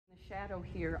shadow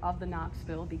here of the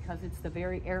Knoxville because it's the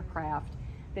very aircraft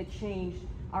that changed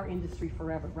our industry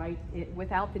forever, right?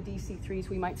 Without the DC-3s,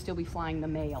 we might still be flying the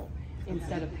mail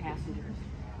instead of passengers.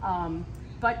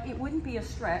 But it wouldn't be a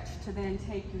stretch to then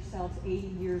take yourselves 80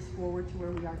 years forward to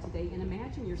where we are today and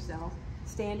imagine yourself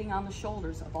standing on the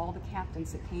shoulders of all the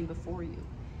captains that came before you.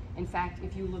 In fact,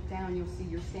 if you look down, you'll see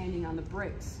you're standing on the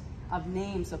bricks of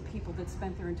names of people that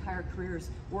spent their entire careers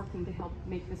working to help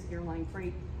make this airline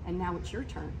great, and now it's your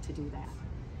turn to do that.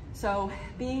 So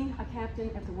being a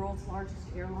captain at the world's largest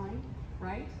airline,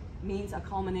 right, means a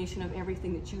culmination of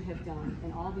everything that you have done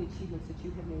and all the achievements that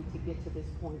you have made to get to this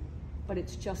point. But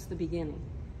it's just the beginning,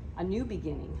 a new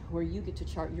beginning where you get to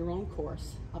chart your own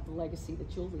course of the legacy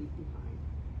that you'll leave behind,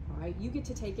 all right? You get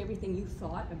to take everything you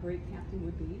thought a great captain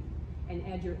would be and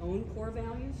add your own core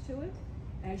values to it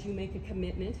as you make a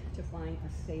commitment to flying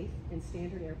a safe and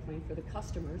standard airplane for the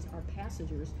customers, our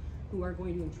passengers, who are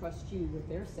going to entrust you with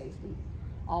their safety,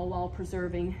 all while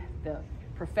preserving the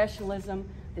professionalism,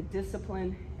 the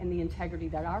discipline, and the integrity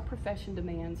that our profession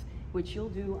demands, which you'll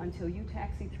do until you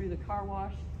taxi through the car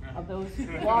wash of those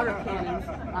water cannons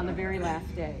on the very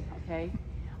last day, okay?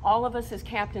 All of us as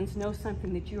captains know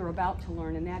something that you are about to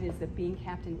learn, and that is that being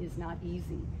captain is not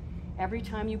easy. Every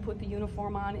time you put the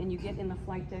uniform on and you get in the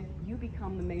flight deck, you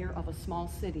become the mayor of a small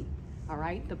city, all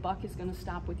right? The buck is gonna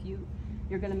stop with you.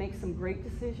 You're gonna make some great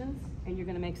decisions, and you're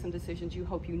gonna make some decisions you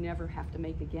hope you never have to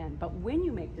make again. But when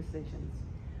you make decisions,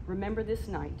 remember this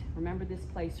night, remember this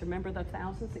place, remember the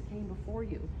thousands that came before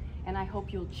you, and I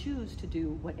hope you'll choose to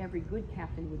do what every good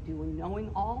captain would do, and knowing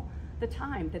all the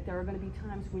time that there are gonna be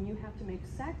times when you have to make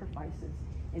sacrifices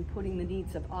in putting the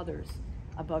needs of others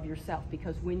above yourself,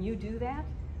 because when you do that,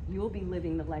 you'll be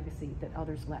living the legacy that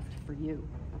others left for you,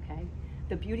 okay?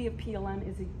 The beauty of PLM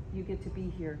is that you get to be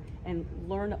here and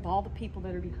learn of all the people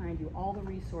that are behind you, all the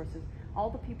resources, all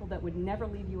the people that would never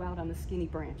leave you out on the skinny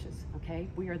branches, okay?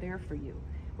 We are there for you.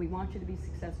 We want you to be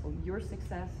successful. Your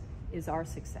success is our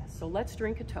success. So let's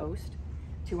drink a toast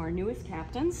to our newest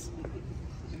captains,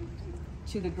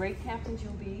 to the great captains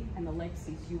you'll be, and the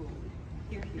legacies you will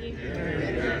leave. Here,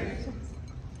 here.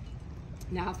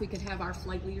 Now, if we could have our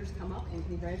flight leaders come up and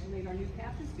congratulate our new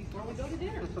captains before we go to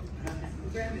dinner.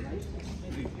 Congratulations.